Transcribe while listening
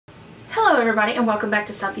Hello everybody and welcome back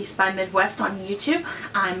to Southeast by Midwest on YouTube.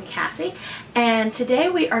 I'm Cassie and today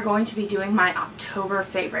we are going to be doing my October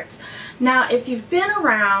favorites. Now if you've been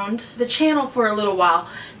around the channel for a little while,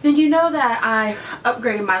 then you know that I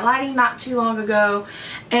upgraded my lighting not too long ago,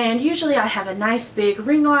 and usually I have a nice big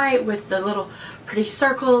ring light with the little pretty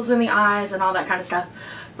circles in the eyes and all that kind of stuff.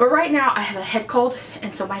 But right now I have a head cold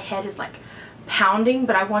and so my head is like pounding,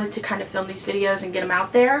 but I wanted to kind of film these videos and get them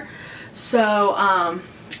out there. So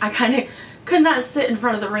I kind of could not sit in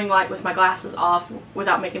front of the ring light with my glasses off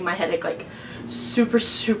without making my headache like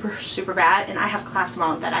super bad, and I have class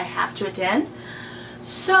tomorrow that I have to attend.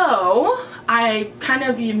 So I kind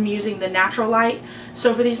of am using the natural light.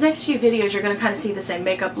 So for these next few videos you're going to kind of see the same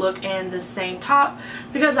makeup look and the same top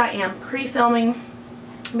because I am pre-filming,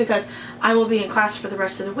 because I will be in class for the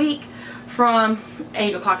rest of the week from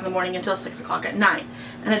 8 o'clock in the morning until 6 o'clock at night.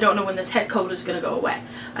 And I don't know when this head cold is going to go away.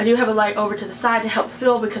 I do have a light over to the side to help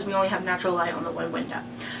fill because we only have natural light on the one window.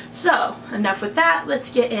 So enough with that,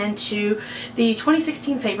 let's get into the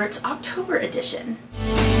 2016 Favorites October edition.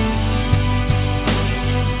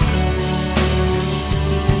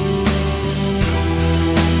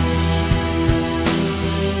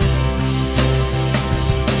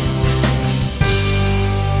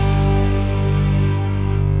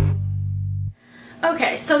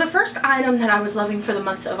 Okay, so the first item that I was loving for the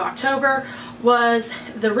month of October was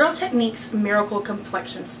the Real Techniques Miracle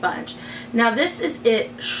Complexion Sponge. Now this is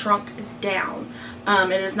it shrunk down.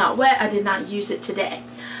 It is not wet. I did not use it today.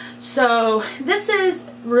 So this is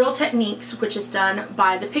Real Techniques, which is done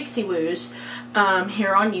by the Pixie Woos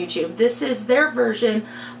here on YouTube. This is their version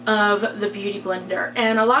of the Beauty Blender,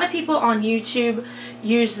 and a lot of people on YouTube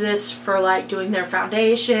use this for like doing their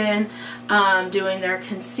foundation, doing their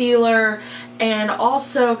concealer, and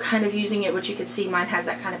also kind of using it, which you can see mine has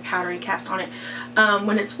that kind of powdery cast on it,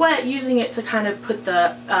 when it's wet, using it to kind of put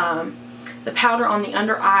the powder on the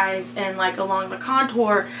under eyes and like along the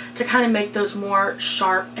contour to kind of make those more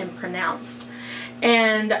sharp and pronounced.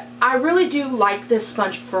 And I really do like this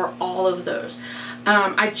sponge for all of those.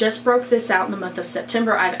 I just broke this out in the month of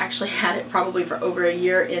September. I've actually had it probably for over a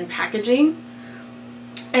year in packaging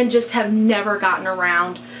and just have never gotten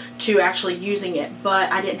around to actually using it.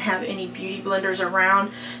 But I didn't have any beauty blenders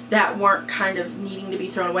around that weren't kind of needing to be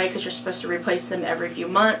thrown away because you're supposed to replace them every few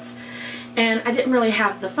months. And I didn't really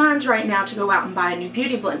have the funds right now to go out and buy a new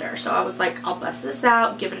beauty blender. So I was like, I'll bust this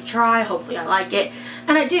out, give it a try, hopefully I like it.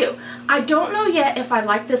 And I do. I don't know yet if I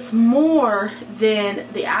like this more than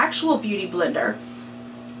the actual beauty blender.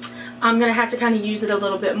 I'm going to have to kind of use it a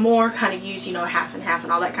little bit more, kind of use, you know, half and half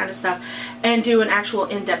and all that kind of stuff, and do an actual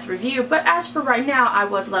in-depth review. But as for right now, I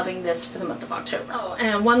was loving this for the month of October. Oh,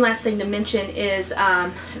 and one last thing to mention is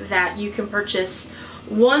that you can purchase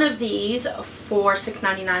one of these for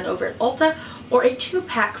 $6.99 over at Ulta, or a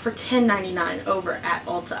 2-pack for $10.99 over at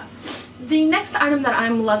Ulta. The next item that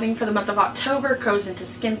I'm loving for the month of October goes into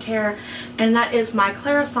skincare, and that is my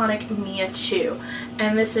Clarisonic Mia 2.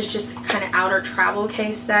 And this is just kind of outer travel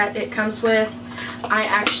case that it comes with. I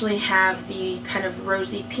actually have the kind of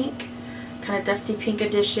rosy pink, kind of dusty pink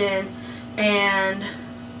edition, and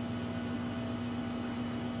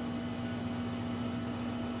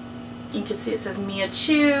you can see it says Mia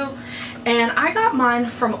 2, and I got mine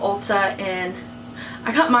from Ulta in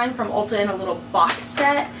a little box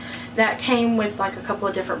set that came with like a couple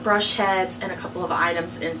of different brush heads and a couple of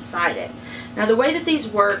items inside it. Now the way that these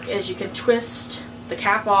work is you can twist the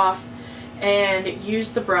cap off and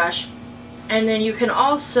use the brush, and then you can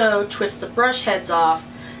also twist the brush heads off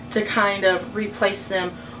to kind of replace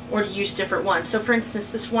them or to use different ones. So for instance,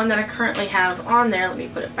 this one that I currently have on there, let me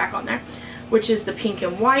put it back on there, which is the pink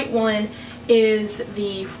and white one, is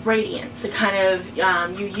the Radiance. It kind of,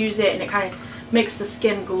 you use it and it kind of makes the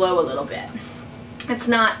skin glow a little bit. It's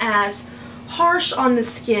not as harsh on the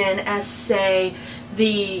skin as, say,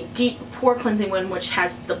 the deep pore cleansing one, which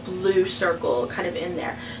has the blue circle kind of in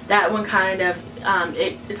there. That one kind of,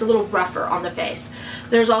 it's a little rougher on the face.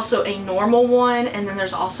 There's also a normal one, and then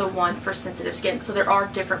there's also one for sensitive skin. So there are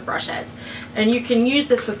different brush heads. And you can use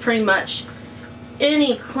this with pretty much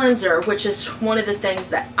any cleanser, which is one of the things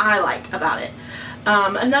that I like about it.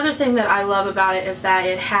 Another thing that I love about it is that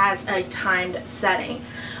it has a timed setting.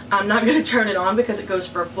 I'm not going to turn it on because it goes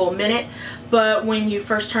for a full minute, but when you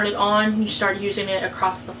first turn it on, you start using it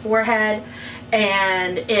across the forehead,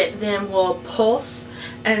 and it then will pulse,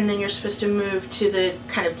 and then you're supposed to move to the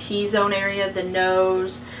kind of T-zone area, the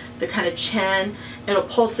nose, the kind of chin. It'll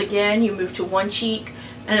pulse again, you move to one cheek,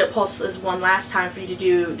 and it pulses one last time for you to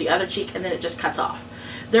do the other cheek, and then it just cuts off.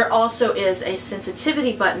 There also is a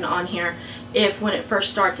sensitivity button on here. If when it first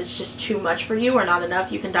starts it's just too much for you or not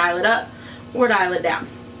enough, you can dial it up or dial it down.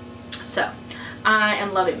 So I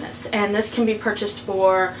am loving this, and this can be purchased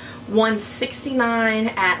for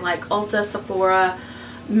 $169 at like Ulta, Sephora,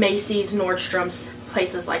 Macy's, Nordstrom's,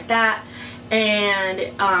 places like that. And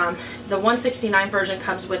the $169 version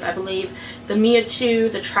comes with, I believe, the Mia 2,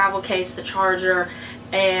 the travel case, the charger,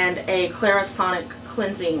 and a Clarisonic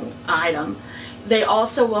cleansing item. They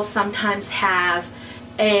also will sometimes have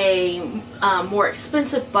a more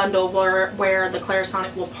expensive bundle where the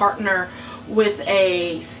Clarisonic will partner with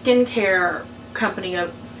a skincare company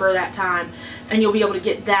for that time, and you'll be able to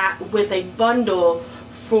get that with a bundle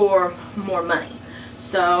for more money.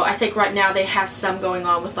 So I think right now they have some going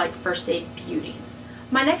on with like First Aid Beauty.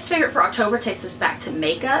 My next favorite for October takes us back to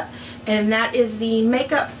makeup, and that is the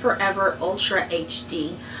Makeup Forever Ultra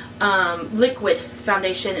HD liquid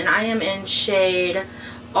foundation, and I am in shade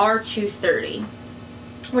R230,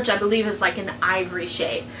 which I believe is like an ivory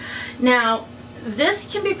shade. Now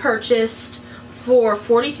this can be purchased for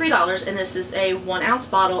 $43, and this is a 1 ounce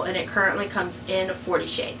bottle, and it currently comes in 40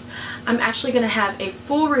 shades. I'm actually going to have a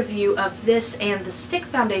full review of this and the stick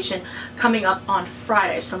foundation coming up on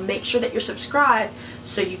Friday, so make sure that you're subscribed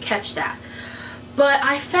so you catch that. But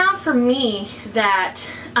I found for me that,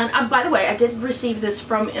 and by the way, I did receive this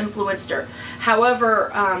from Influencer.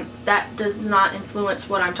 However, that does not influence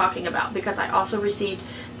what I'm talking about, because I also received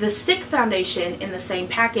the stick foundation in the same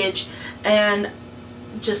package, and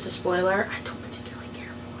just a spoiler, I don't particularly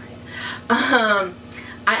care for it.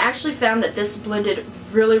 I actually found that this blended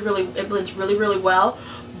it blends really well,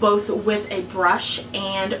 both with a brush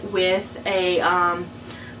and with a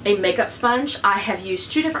makeup sponge. I have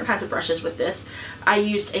used 2 different kinds of brushes with this. I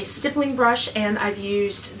used a stippling brush, and I've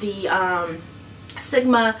used the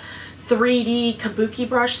Sigma 3D Kabuki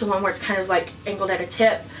brush, the one where it's kind of like angled at a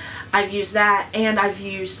tip. I've used that, and I've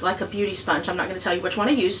used like a beauty sponge. I'm not going to tell you which one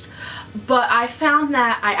I used, but I found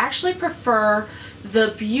that I actually prefer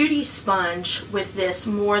the beauty sponge with this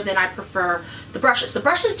more than I prefer the brushes. The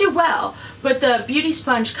brushes do well, but the beauty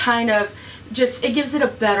sponge kind of just, it gives it a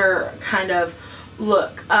better kind of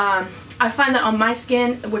look. I find that on my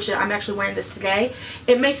skin, which I'm actually wearing this today,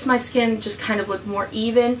 it makes my skin just kind of look more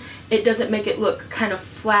even. It doesn't make it look kind of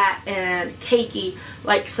flat and cakey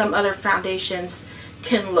like some other foundations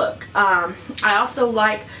can look. I also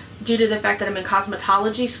like, due to the fact that I'm in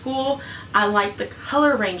cosmetology school, I like the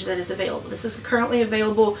color range that is available. This is currently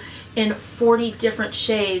available in 40 different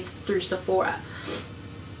shades through Sephora.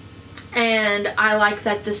 And I like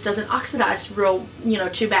that this doesn't oxidize real,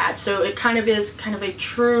 too bad. So it kind of is a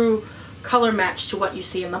true color match to what you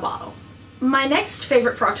see in the bottle. My next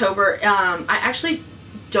favorite for October, I actually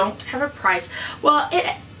don't have a price. Well,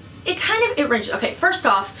 it ranges. Okay, first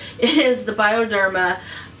off, it is the Bioderma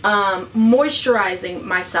moisturizing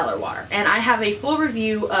micellar water, and I have a full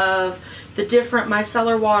review of the different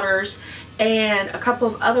micellar waters and a couple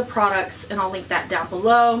of other products, and I'll link that down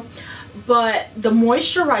below. But the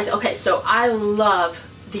moisturizer, okay, so I love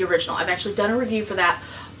the original. I've actually done a review for that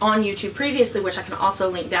on YouTube previously, which I can also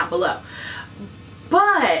link down below.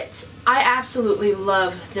 But I absolutely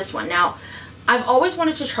love this one. Now, I've always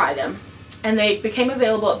wanted to try them, and they became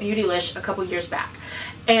available at Beautylish a couple years back,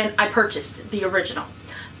 and I purchased the original.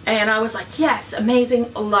 And I was like, yes,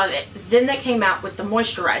 amazing, love it. Then they came out with the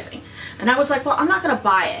moisturizing, and I was like, well, I'm not going to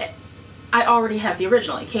buy it. I already have the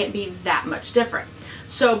original. It can't be that much different.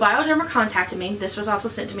 So Bioderma contacted me. This was also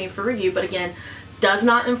sent to me for review, but again, does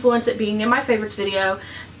not influence it being in my favorites video,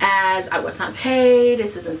 as I was not paid,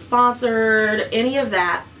 this isn't sponsored, any of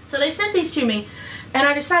that. So they sent these to me, and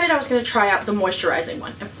I decided I was going to try out the moisturizing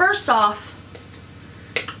one. And first off,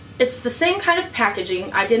 it's the same kind of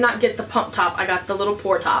packaging. I did not get the pump top, I got the little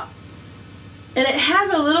pour top. And it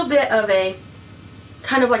has a little bit of a,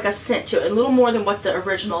 kind of like a scent to it, a little more than what the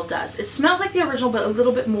original does. It smells like the original, but a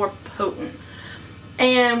little bit more potent.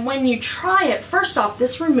 And when you try it, first off,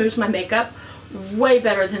 this removes my makeup way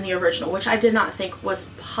better than the original, which I did not think was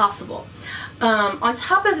possible. On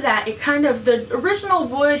top of that, the original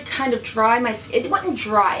would kind of dry my skin. It wouldn't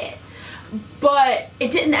dry it, but it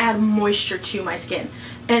didn't add moisture to my skin.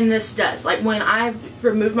 And this does. Like when I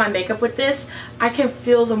remove my makeup with this, I can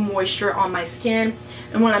feel the moisture on my skin.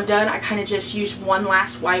 And when I'm done, I kind of just use one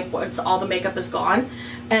last wipe once all the makeup is gone.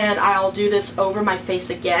 And I'll do this over my face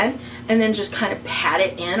again, and then just kind of pat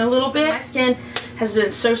it in a little bit. My skin has been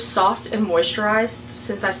so soft and moisturized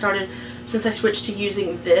since I switched to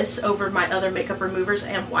using this over my other makeup removers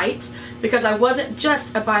and wipes, because I wasn't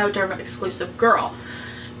just a Bioderma exclusive girl,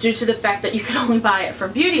 due to the fact that you can only buy it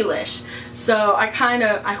from Beautylish. So I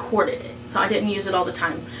hoarded it, so I didn't use it all the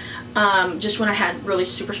time, just when I had really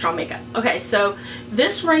super strong makeup. Okay, so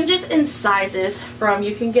this ranges in sizes from,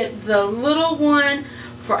 you can get the little one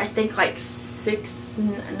for I think like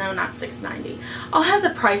not $6.90. I'll have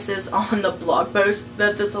the prices on the blog post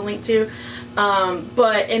that this will link to.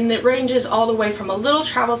 And it ranges all the way from a little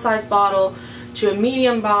travel size bottle to a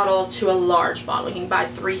medium bottle to a large bottle. You can buy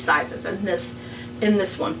 3 sizes in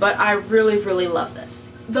this one, but I really, really love this.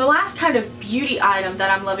 The last kind of beauty item that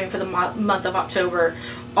I'm loving for the month of October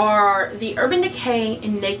are the Urban Decay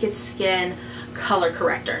Naked Skin color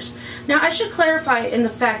correctors. Now I should clarify in the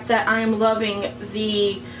fact that I am loving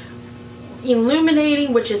the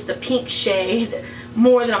Illuminating, which is the pink shade,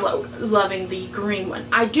 more than I'm loving the green one.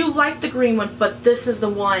 I do like the green one, but this is the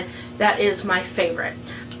one that is my favorite.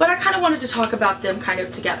 But I kind of wanted to talk about them kind of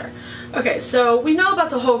together. Okay, so we know about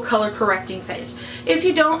the whole color correcting phase. If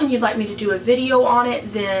you don't and you'd like me to do a video on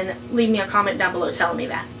it, then leave me a comment down below telling me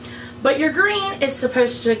that. But your green is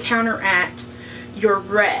supposed to counteract your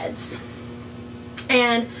reds.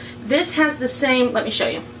 And this has the same, let me show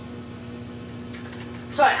you.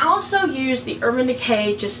 So I also use the Urban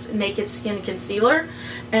Decay Just Naked Skin Concealer,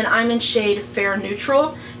 and I'm in shade Fair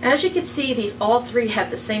Neutral. And as you can see, these all 3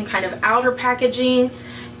 have the same kind of outer packaging,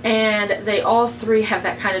 and they all 3 have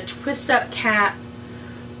that kind of twist up cap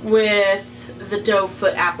with the doe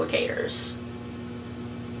foot applicators.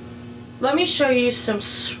 Let me show you some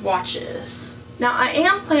swatches. Now I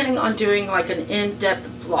am planning on doing like an in-depth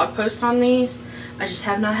blog post on these. I just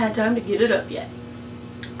have not had time to get it up yet.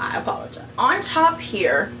 I apologize. On top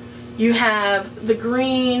here, you have the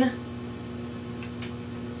green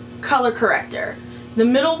color corrector. The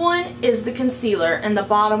middle one is the concealer, and the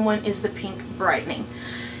bottom one is the pink brightening.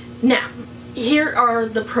 Now, here are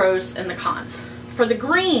the pros and the cons. For the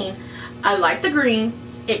green, I like the green.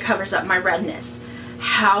 It covers up my redness.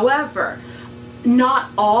 However, not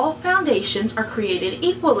all foundations are created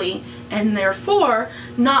equally, and therefore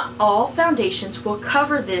not all foundations will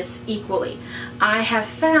cover this equally. I have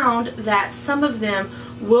found that some of them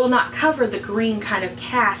will not cover the green kind of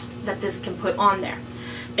cast that this can put on there.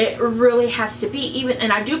 It really has to be even,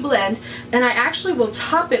 and I do blend, and I actually will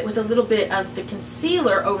top it with a little bit of the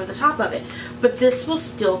concealer over the top of it, but this will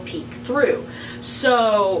still peek through.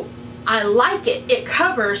 So I like it. It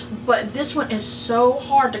covers, but this one is so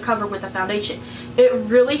hard to cover with a foundation. It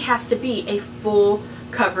really has to be a full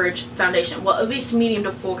coverage foundation. Well, at least medium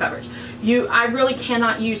to full coverage. I really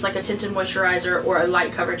cannot use like a tinted moisturizer or a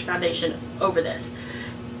light coverage foundation over this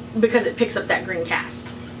because it picks up that green cast.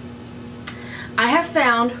 I have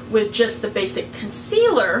found with just the basic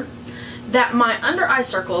concealer that my under eye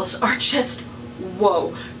circles are just,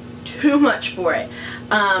 whoa, too much for it.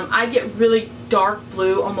 I get really dark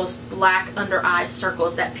blue, almost black under eye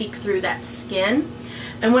circles that peek through that skin.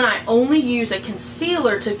 And when I only use a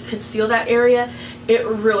concealer to conceal that area, it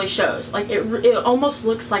really shows. Like it almost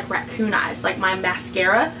looks like raccoon eyes, like my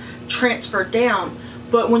mascara transferred down.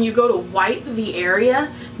 But when you go to wipe the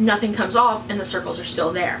area, nothing comes off and the circles are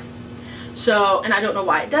still there. So, and I don't know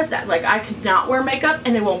why it does that. Like I could not wear makeup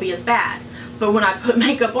and they won't be as bad. But when I put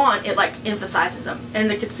makeup on, it like emphasizes them,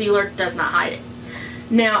 and the concealer does not hide it.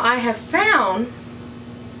 Now I have found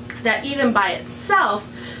that even by itself,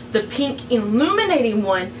 the pink illuminating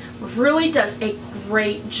one really does a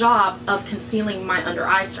great job of concealing my under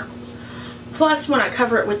eye circles. Plus, when I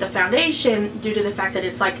cover it with the foundation, due to the fact that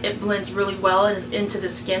it's like it blends really well into the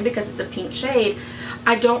skin because it's a pink shade,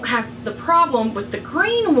 I don't have the problem with the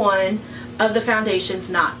green one of the foundations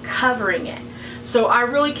not covering it. So I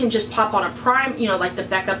really can just pop on a prime, you know, like the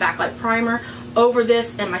Becca Backlight Primer over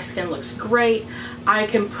this and my skin looks great. I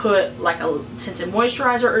can put like a tinted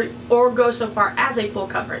moisturizer or go so far as a full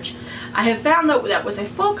coverage. I have found though that with a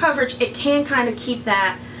full coverage, it can kind of keep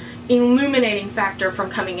that illuminating factor from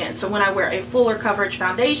coming in. So when I wear a fuller coverage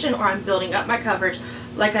foundation or I'm building up my coverage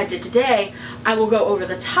like I did today, I will go over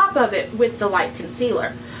the top of it with the light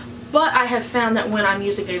concealer. But I have found that when I'm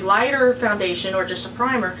using a lighter foundation or just a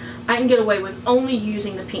primer, I can get away with only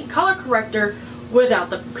using the pink color corrector without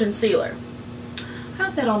the concealer. I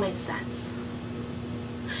hope that all made sense.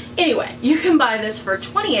 Anyway, you can buy this for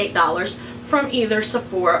 $28 from either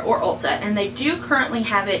Sephora or Ulta, and they do currently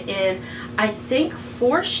have it in, I think,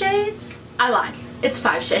 4 shades. I lied. It's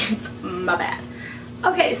 5 shades. My bad.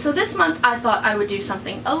 Okay, so this month I thought I would do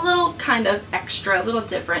something a little kind of extra, a little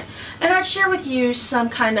different, and I'd share with you some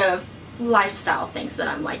kind of lifestyle things that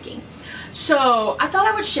I'm liking. So I thought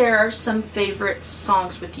I would share some favorite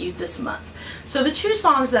songs with you this month. So the 2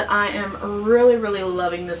 songs that I am really, really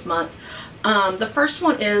loving this month, the first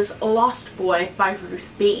one is Lost Boy by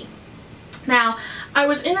Ruth B. Now, I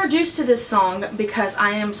was introduced to this song because I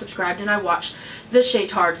am subscribed and I watch the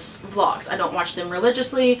Shaytards vlogs. I don't watch them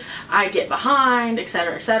religiously, I get behind,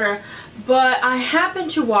 etc., etc. But I happened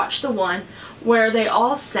to watch the one where they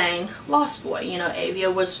all sang Lost Boy. You know, Avia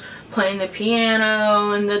was playing the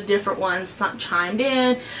piano and the different ones chimed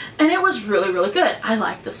in, and it was really, really good. I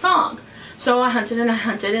liked the song. So I hunted and I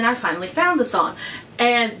hunted and I finally found the song.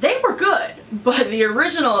 And they were good, but the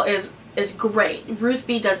original is great. Ruth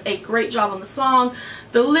B does a great job on the song.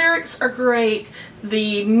 The lyrics are great.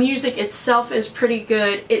 The music itself is pretty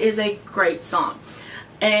good. It is a great song.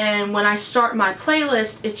 And when I start my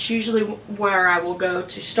playlist, it's usually where I will go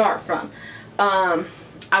to start from.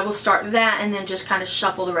 I will start that and then just kind of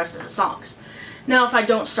shuffle the rest of the songs. Now, if I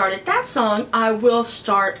don't start at that song, I will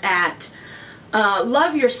start at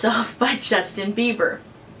Love Yourself by Justin Bieber.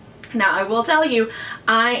 Now, I will tell you,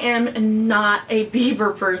 I am not a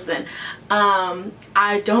Bieber person.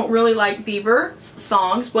 I don't really like Bieber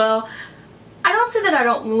songs. Well, I don't say that I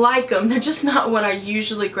don't like them. They're just not what I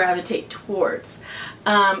usually gravitate towards.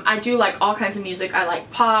 I do like all kinds of music. I like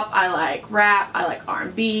pop, I like rap, I like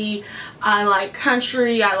R&B, I like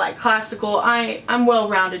country, I like classical. I'm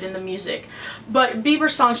well-rounded in the music. But Bieber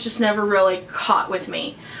songs just never really caught with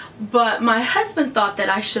me. But my husband thought that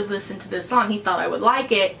I should listen to this song. He thought I would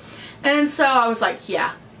like it. And so I was like,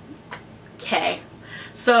 yeah, okay.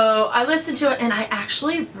 So I listened to it and I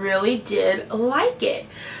actually really did like it.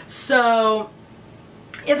 So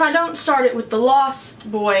if I don't start it with The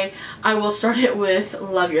Lost Boy, I will start it with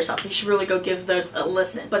Love Yourself. You should really go give those a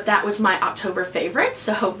listen. But that was my October favorites,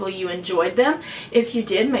 so hopefully you enjoyed them. If you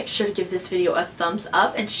did, make sure to give this video a thumbs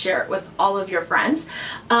up and share it with all of your friends.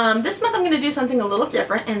 This month I'm going to do something a little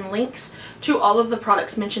different, and links to all of the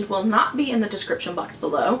products mentioned will not be in the description box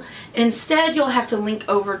below. Instead, you'll have to link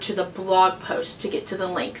over to the blog post to get to the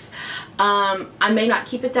links. I may not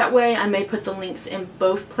keep it that way. I may put the links in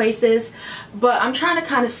both places, but I'm trying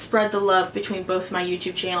to kind of spread the love between both my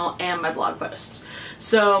YouTube channel and my blog posts.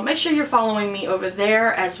 So make sure you're following me over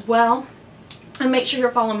there as well. And make sure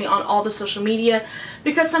you're following me on all the social media,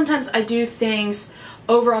 because sometimes I do things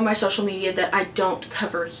over on my social media that I don't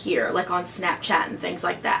cover here, like on Snapchat and things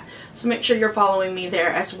like that. So make sure you're following me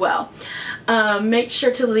there as well. Make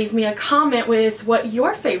sure to leave me a comment with what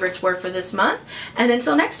your favorites were for this month. And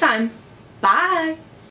until next time, bye!